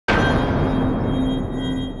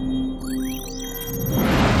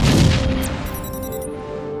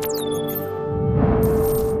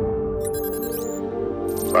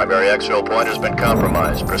Primary exfil point has been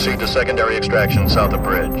compromised. Proceed to secondary extraction south of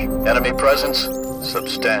bridge. Enemy presence,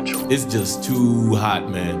 substantial. It's just too hot,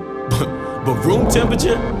 man. But room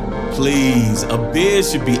temperature? Please, a beer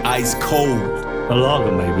should be ice cold. A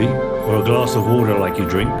lager, maybe. Or a glass of water like you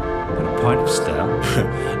drink. And a pint of stout.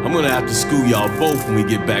 I'm gonna have to school y'all both when we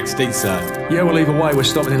get back stateside. Yeah, well, either way, we're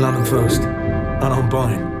stopping in London first. And I'm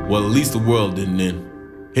buying. Well, at least the world didn't end.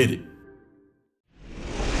 Hit it.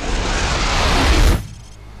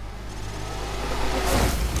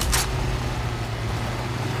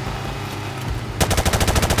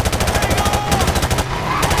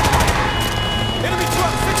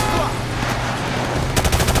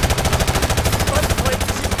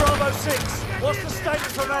 What's the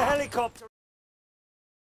status on that helicopter?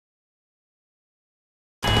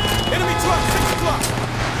 Enemy truck, 6 o'clock!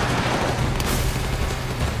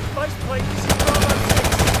 Base plate, this is Bravo 6.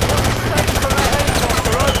 What's the status on that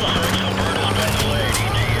helicopter? Over.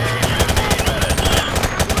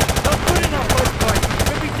 Not good enough, base plate.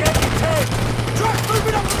 Could be dead in 10. Truck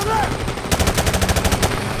moving up to the left!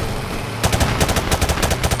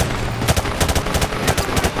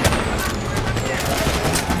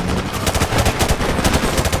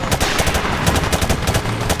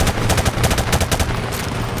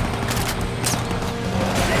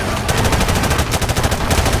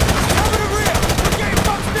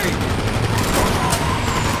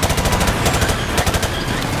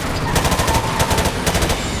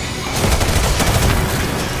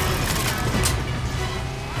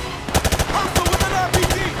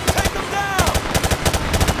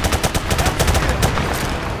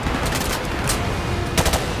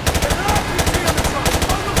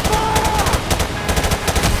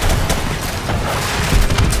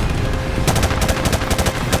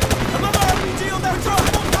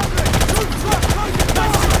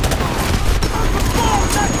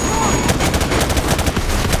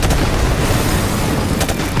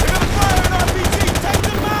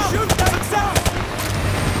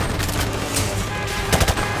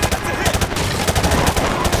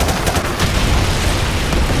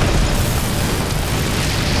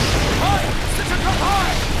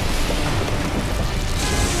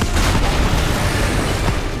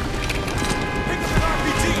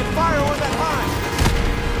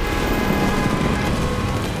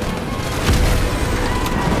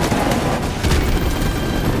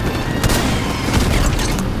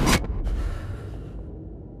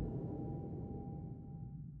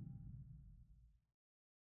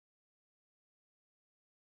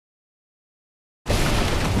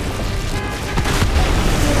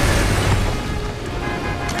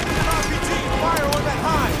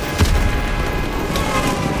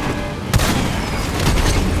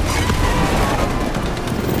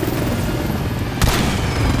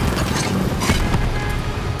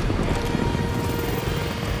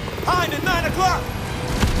 Hind at 9 o'clock!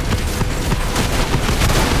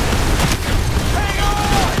 Hang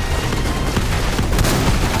on!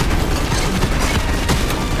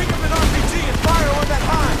 Pick up an RPG and fire on that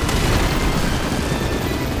hind!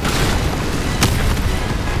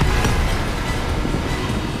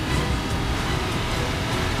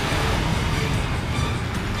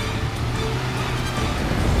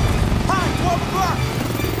 Hind, 12 o'clock!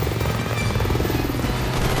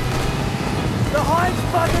 The hind's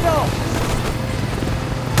buggered off!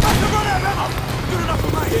 I can run out of ammo! Good enough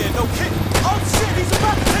for my head, no kidding! Oh shit, he's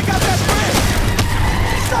about to take out that bridge!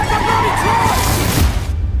 Stack up bloody truck!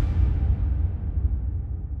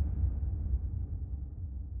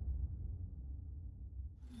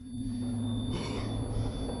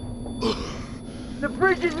 The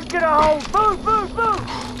bridge isn't gonna hold! Move, move, move!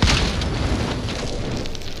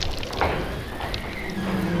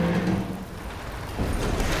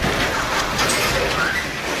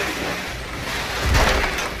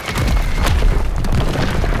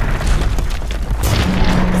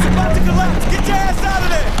 Get your ass out of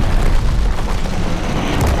there!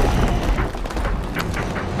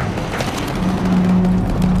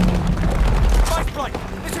 Base plate,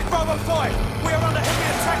 this is Bravo 5. We are under heavy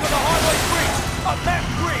attack on the highway bridge. Up left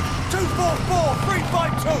grid,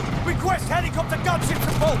 244-352. Request helicopter gunship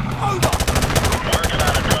support. Over! Marking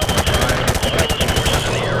out of Bravo 5. All forces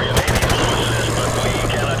in the area may be losses, but we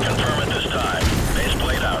cannot confirm at this time. Base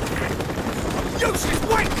plate out. Useless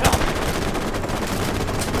wanker!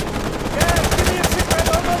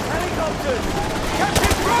 Helicopters!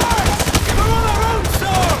 Captain Price! We're on our own,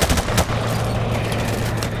 sir!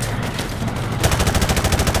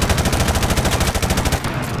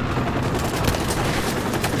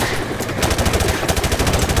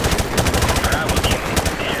 Bravo team,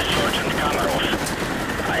 this is Sergeant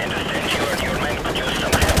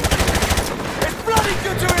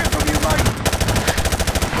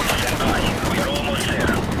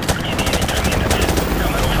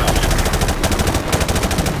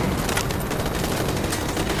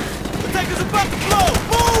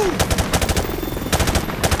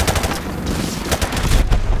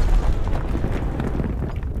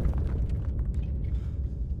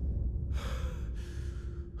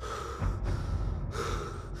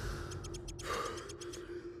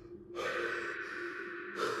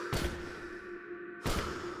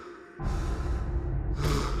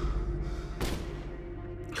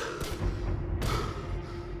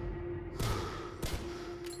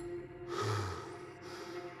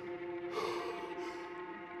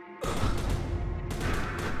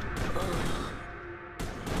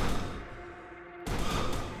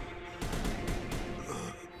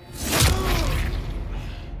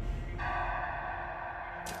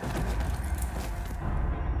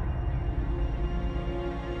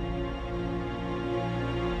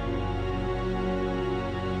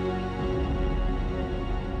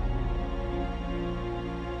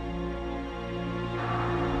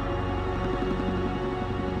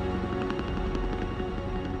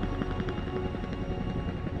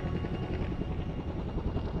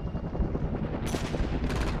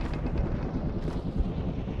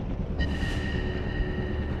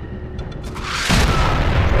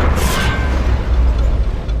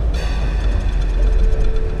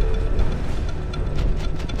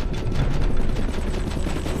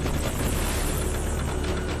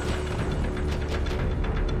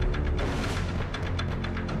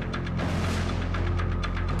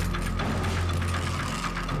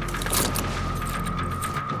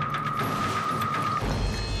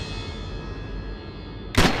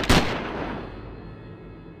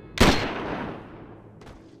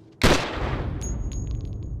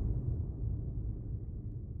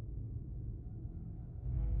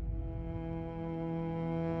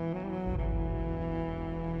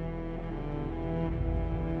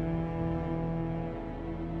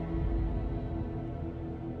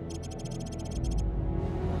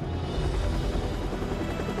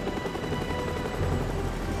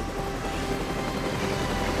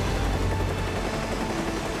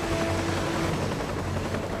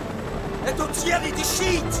Этот reality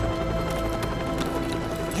shit!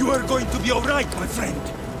 You are going to be alright, my friend.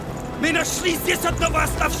 Мы нашли здесь одного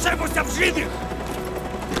оставшегося в живых!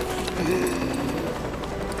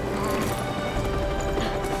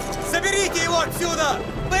 Заберите его отсюда!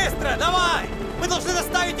 Быстро, давай! Мы должны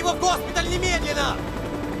доставить его в госпиталь немедленно!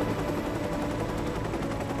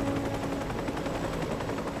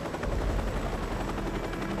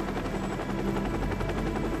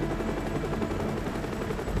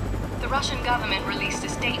 The Russian government released a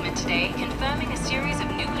statement today confirming a series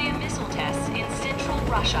of nuclear missile tests in central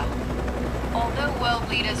Russia. Although world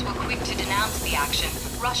leaders were quick to denounce the action,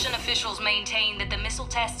 Russian officials maintain that the missile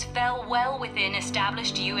tests fell well within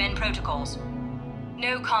established UN protocols.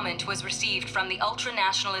 No comment was received from the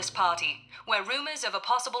ultra-nationalist party, where rumors of a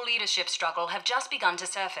possible leadership struggle have just begun to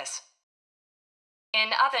surface. In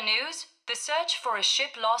other news, the search for a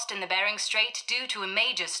ship lost in the Bering Strait due to a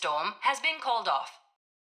major storm has been called off.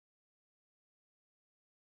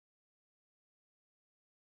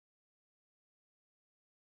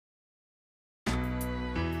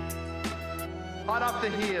 Hot off the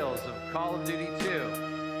heels of Call of Duty 2,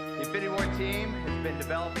 the Infinity War team has been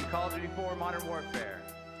developing Call of Duty 4 Modern Warfare.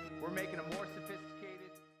 We're making a more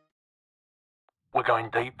sophisticated... We're going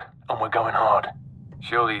deep, and we're going hard.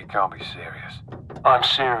 Surely you can't be serious. I'm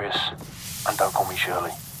serious, and don't call me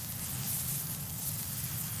Shirley.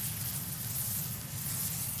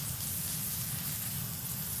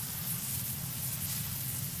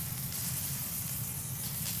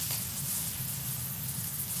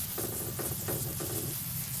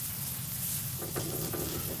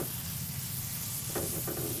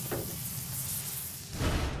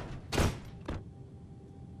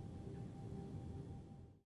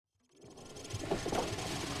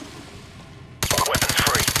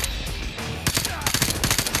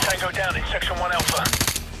 Tango down in Section 1 Alpha.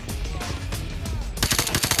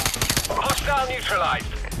 Hostile neutralized.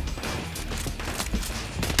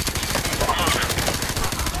 Move.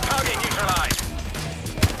 Target neutralized.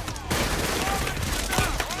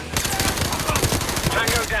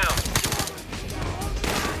 Tango down.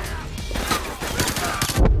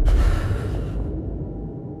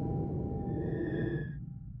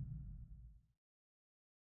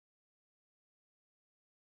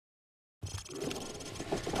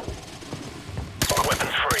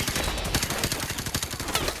 Weapons free.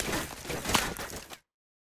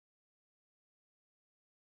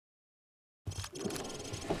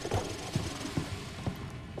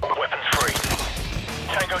 Weapons free.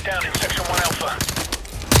 Tango down in Section 1 Alpha.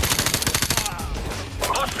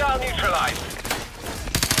 Hostile neutralized.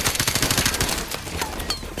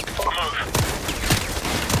 Move.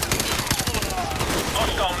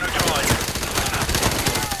 Hostile neutralized.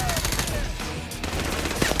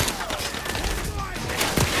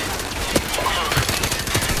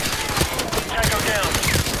 Tango down.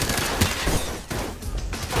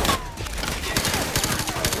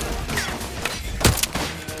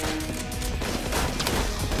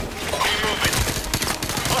 Moving.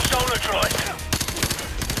 Hostile neutralized.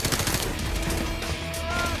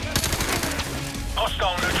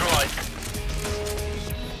 Hostile neutralized.